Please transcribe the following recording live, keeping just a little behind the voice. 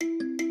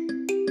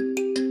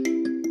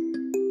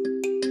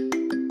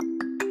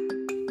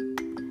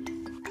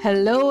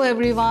Hello,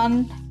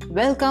 everyone.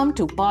 Welcome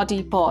to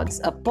Potty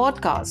Pods, a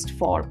podcast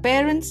for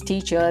parents,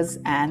 teachers,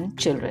 and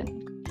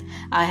children.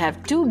 I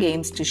have two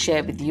games to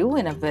share with you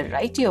in a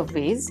variety of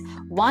ways.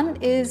 One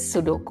is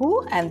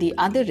Sudoku and the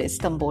other is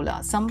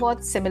Tombola,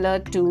 somewhat similar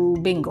to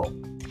Bingo,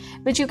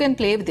 which you can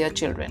play with your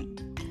children.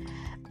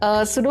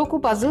 A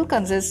Sudoku puzzle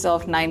consists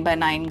of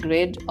 9x9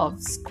 grid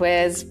of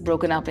squares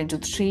broken up into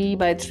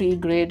 3x3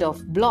 grid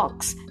of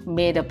blocks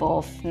made up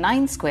of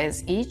 9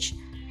 squares each.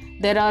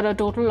 There are a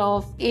total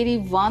of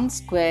 81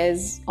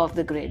 squares of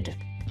the grid.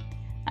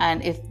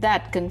 And if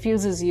that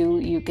confuses you,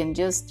 you can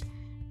just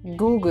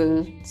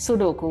Google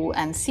Sudoku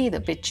and see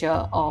the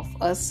picture of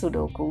a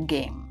Sudoku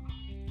game.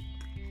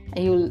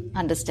 You'll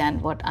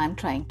understand what I'm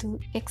trying to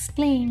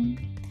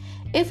explain.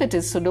 If it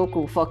is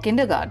Sudoku for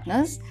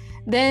kindergartners,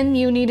 then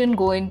you needn't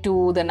go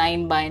into the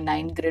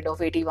 9x9 grid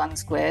of 81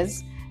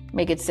 squares.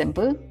 Make it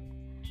simple.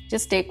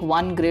 Just take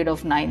one grid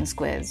of 9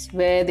 squares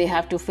where they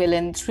have to fill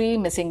in 3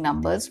 missing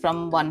numbers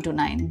from 1 to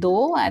 9.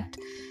 Though at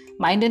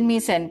Mind and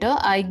Me Center,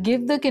 I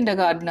give the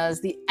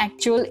kindergartners the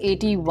actual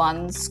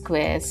 81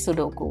 square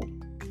Sudoku.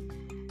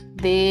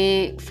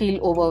 They feel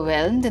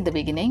overwhelmed in the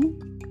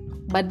beginning,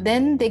 but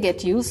then they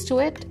get used to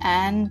it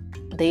and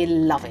they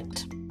love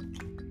it.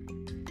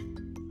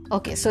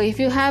 Okay, so if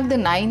you have the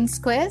 9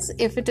 squares,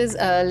 if it is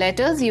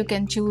letters, you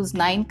can choose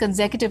 9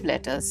 consecutive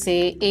letters,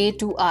 say A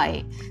to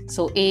I.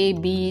 So A,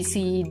 B,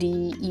 C,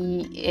 D,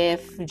 E,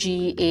 F,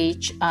 G,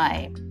 H,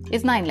 I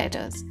is 9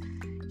 letters.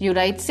 You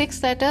write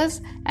 6 letters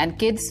and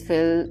kids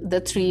fill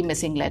the 3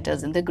 missing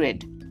letters in the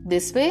grid.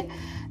 This way,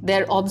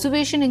 their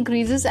observation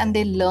increases and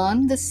they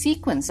learn the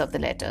sequence of the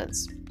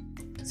letters.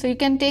 So you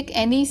can take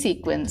any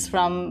sequence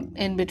from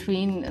in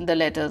between the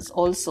letters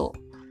also.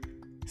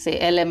 Say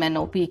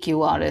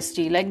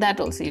LMNOPQRST, like that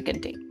also you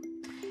can take.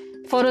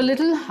 For a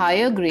little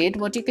higher grade,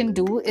 what you can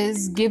do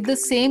is give the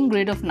same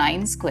grid of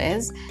 9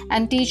 squares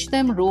and teach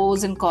them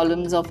rows and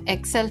columns of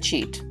Excel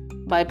sheet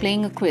by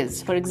playing a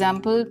quiz. For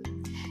example,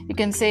 you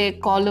can say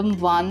column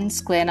 1,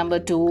 square number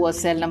 2 or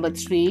cell number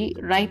 3,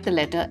 write the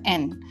letter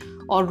N.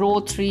 Or row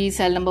 3,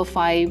 cell number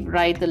 5,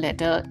 write the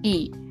letter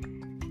E.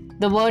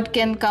 The word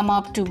can come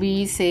up to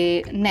be,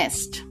 say,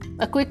 nest.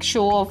 A quick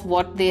show of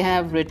what they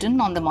have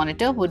written on the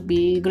monitor would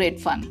be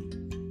great fun.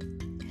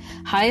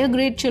 Higher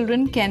grade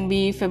children can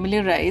be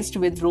familiarized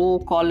with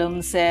row,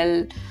 column,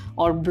 cell,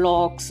 or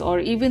blocks, or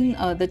even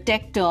the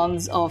tech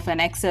terms of an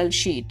Excel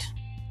sheet.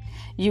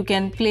 You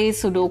can play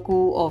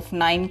Sudoku of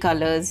 9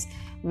 colors,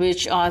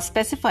 which are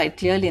specified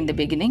clearly in the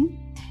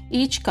beginning,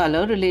 each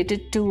color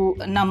related to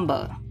a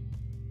number.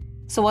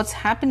 So what's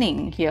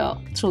happening here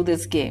through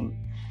this game?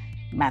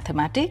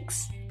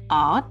 Mathematics,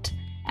 art,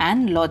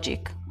 and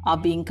logic are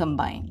being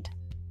combined.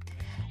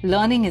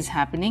 Learning is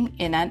happening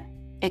in an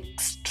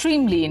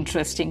extremely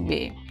interesting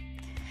way.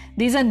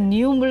 These are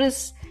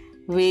numerous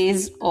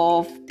ways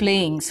of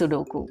playing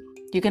Sudoku.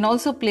 You can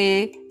also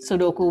play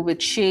Sudoku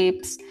with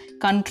shapes,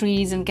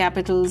 countries and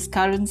capitals,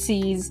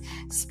 currencies,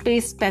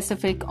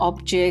 space-specific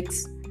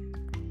objects,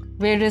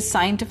 various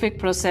scientific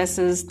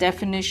processes,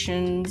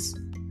 definitions,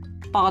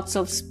 parts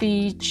of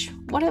speech,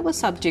 whatever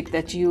subject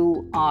that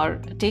you are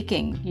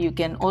taking, you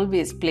can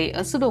always play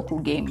a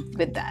Sudoku game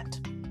with that.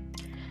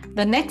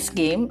 The next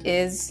game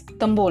is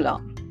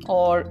Tombola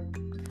or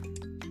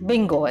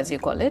Bingo as you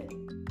call it.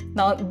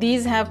 Now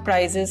these have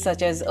prizes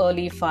such as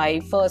early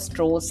 5, first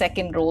row,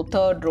 second row,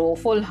 third row,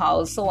 full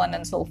house, so on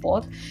and so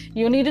forth.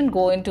 You needn't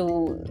go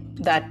into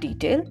that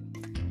detail.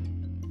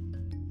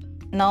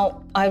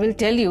 Now I will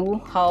tell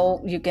you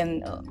how you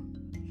can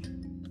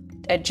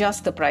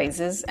adjust the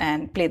prizes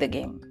and play the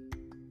game.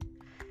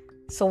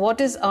 So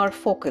what is our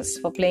focus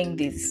for playing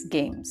these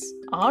games?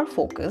 Our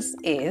focus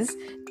is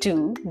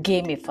to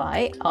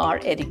gamify our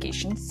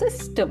education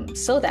system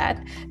so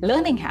that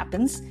learning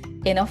happens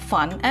in a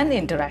fun and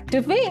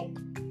interactive way.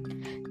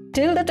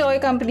 Till the toy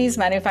companies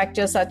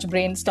manufacture such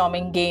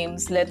brainstorming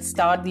games, let's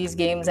start these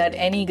games at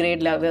any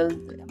grade level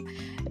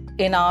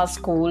in our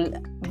school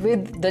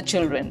with the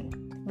children.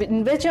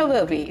 In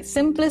whichever way,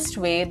 simplest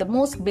way, the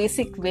most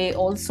basic way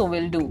also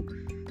will do.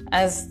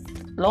 As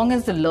long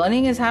as the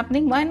learning is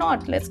happening, why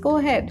not? Let's go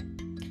ahead.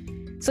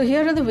 So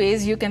here are the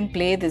ways you can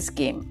play this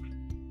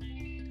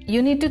game.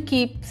 You need to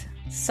keep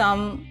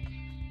some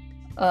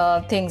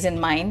things in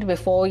mind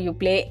before you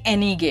play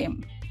any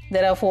game.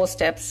 There are 4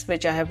 steps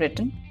which I have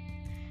written.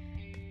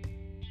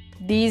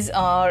 These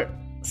are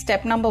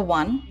step number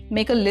 1,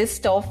 make a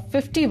list of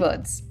 50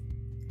 words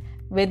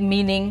with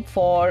meaning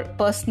for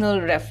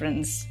personal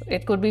reference.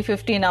 It could be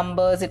 50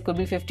 numbers, it could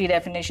be 50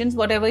 definitions,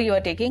 whatever you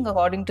are taking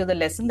according to the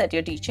lesson that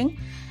you're teaching.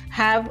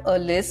 Have a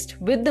list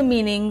with the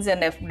meanings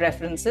and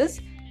references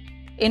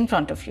in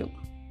front of you.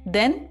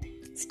 Then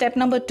step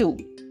number 2,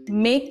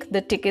 make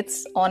the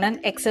tickets on an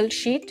Excel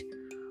sheet,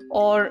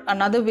 or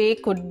another way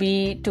could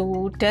be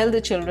to tell the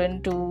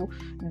children to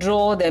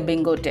draw their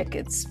bingo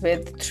tickets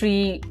with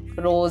 3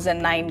 rows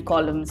and 9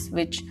 columns,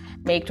 which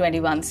make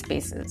 21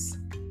 spaces.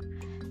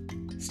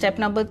 Step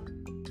number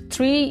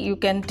 3, you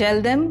can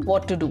tell them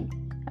what to do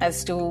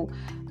as to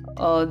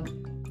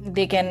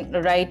they can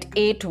write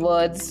 8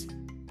 words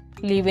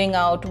leaving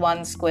out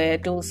 1 square,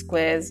 2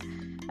 squares,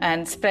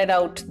 and spread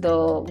out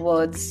the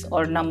words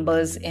or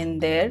numbers in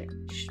their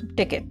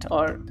ticket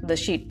or the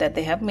sheet that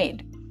they have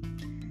made,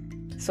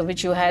 so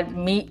which you had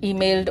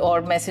emailed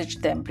or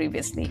messaged them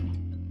previously.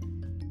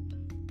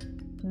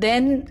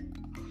 Then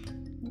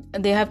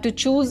they have to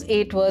choose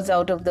 8 words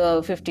out of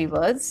the 50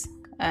 words.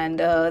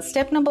 And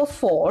step number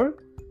 4,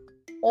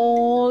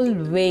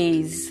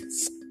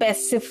 always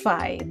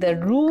specify the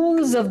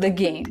rules of the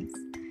game.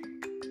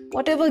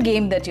 Whatever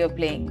game that you're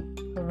playing,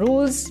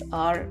 rules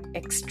are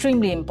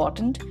extremely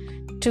important.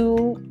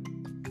 To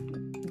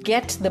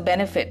get the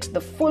benefit,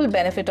 the full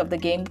benefit of the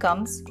game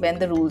comes when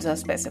the rules are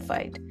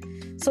specified.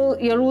 So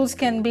your rules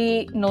can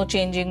be no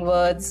changing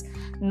words,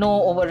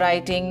 no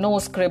overwriting, no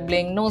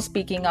scribbling, no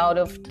speaking out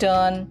of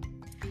turn.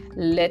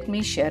 Let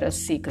me share a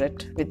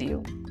secret with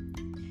you.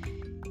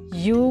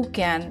 You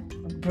can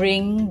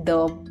bring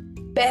the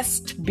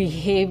best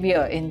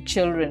behavior in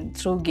children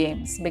through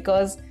games,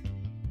 because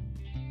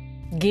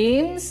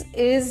games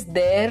is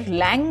their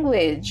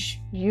language.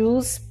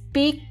 You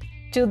speak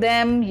to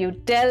them, you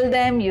tell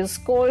them, you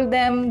scold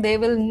them, they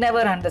will never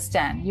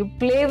understand. You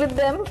play with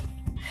them,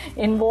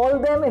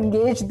 involve them,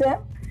 engage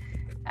them,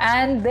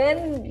 and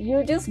then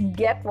you just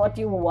get what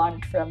you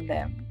want from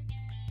them.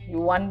 You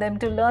want them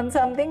to learn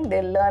something,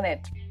 they'll learn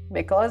it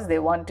because they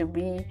want to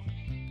be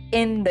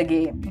in the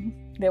game.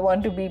 They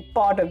want to be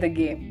part of the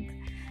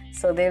game.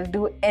 So they'll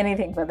do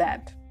anything for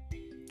that.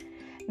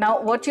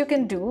 Now, what you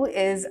can do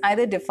is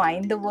either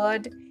define the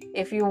word.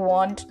 If you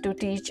want to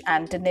teach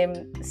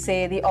antonym,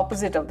 say the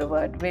opposite of the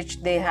word,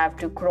 which they have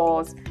to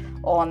cross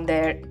on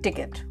their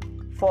ticket.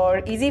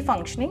 For easy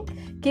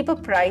functioning, keep a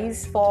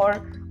prize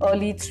for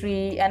early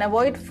 3 and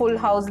avoid full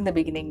house in the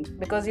beginning,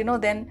 because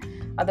then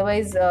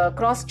otherwise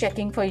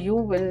cross-checking for you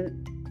will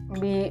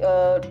be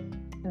a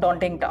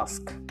daunting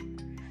task.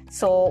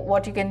 So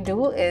what you can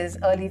do is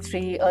early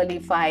 3, early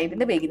 5 in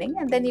the beginning,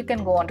 and then you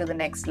can go on to the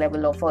next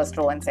level of first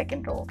row and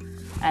second row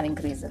and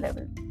increase the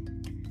level.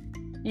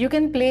 You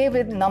can play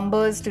with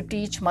numbers to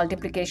teach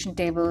multiplication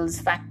tables,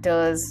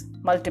 factors,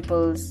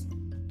 multiples.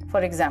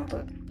 For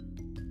example,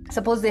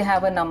 suppose they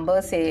have a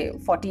number, say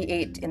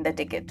 48 in the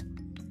ticket.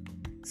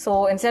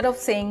 So instead of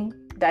saying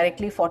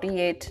directly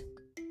 48,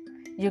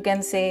 you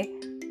can say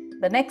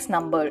the next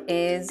number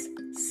is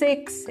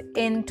 6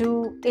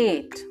 into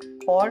 8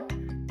 or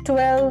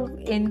 12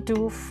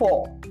 into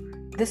 4.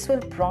 This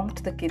will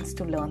prompt the kids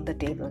to learn the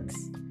tables.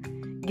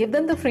 Give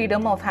them the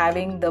freedom of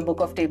having the book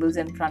of tables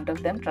in front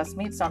of them. Trust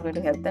me, it's not going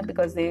to help them,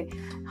 because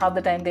half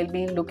the time they'll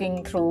be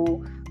looking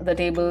through the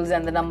tables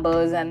and the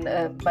numbers, and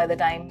by the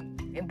time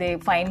they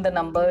find the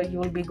number, you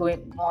will be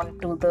going on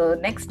to the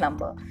next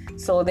number.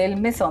 So they'll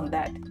miss on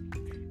that.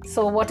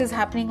 So what is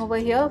happening over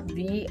here?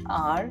 We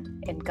are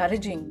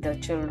encouraging the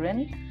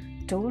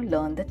children to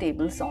learn the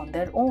tables on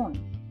their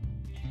own.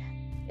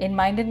 In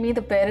Mind and Me,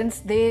 the parents,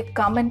 they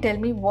come and tell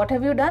me, what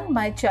have you done?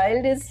 My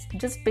child is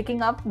just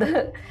picking up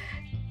the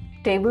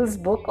tables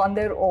book on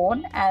their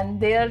own and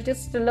they are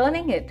just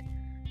learning it.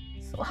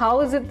 So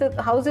how is it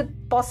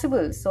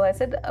possible? So I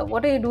said,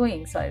 what are you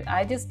doing? So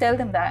I just tell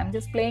them that I'm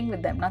just playing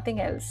with them, nothing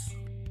else.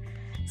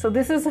 So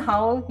this is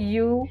how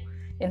you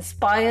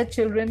inspire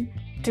children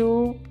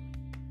to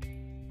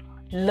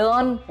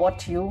learn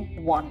what you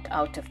want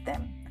out of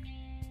them.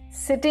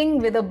 Sitting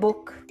with a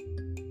book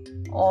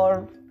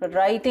or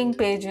writing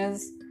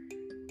pages,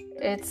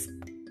 it's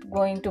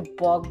going to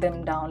bog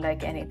them down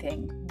like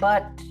anything.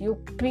 But you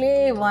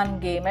play one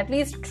game, at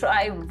least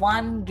try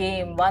one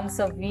game once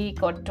a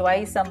week or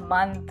twice a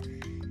month.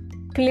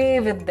 Play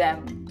with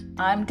them.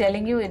 I'm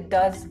telling you, it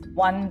does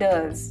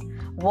wonders.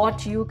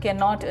 What you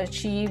cannot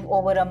achieve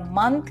over a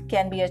month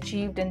can be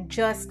achieved in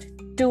just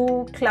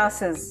 2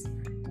 classes.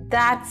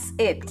 That's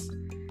it.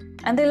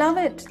 And they love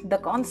it. The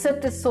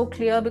concept is so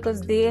clear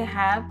because they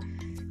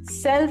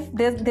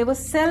were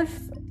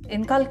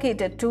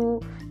self-inculcated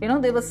to,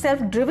 they were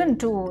self-driven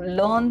to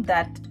learn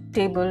that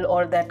table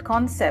or that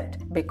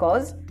concept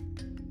because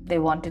they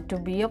wanted to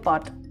be a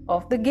part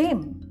of the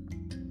game.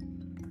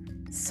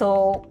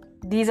 So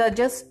these are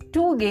just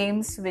 2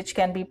 games which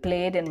can be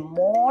played in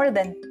more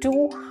than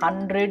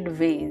 200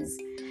 ways.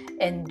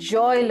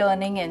 Enjoy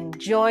learning,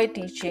 enjoy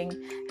teaching,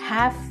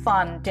 have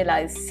fun till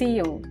I see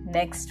you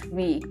next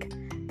week.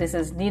 This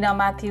is Nina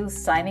Matthews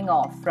signing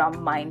off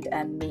from Mind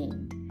and Me.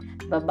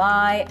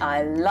 Bye-bye.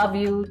 I love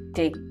you.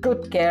 Take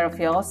good care of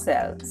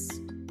yourselves.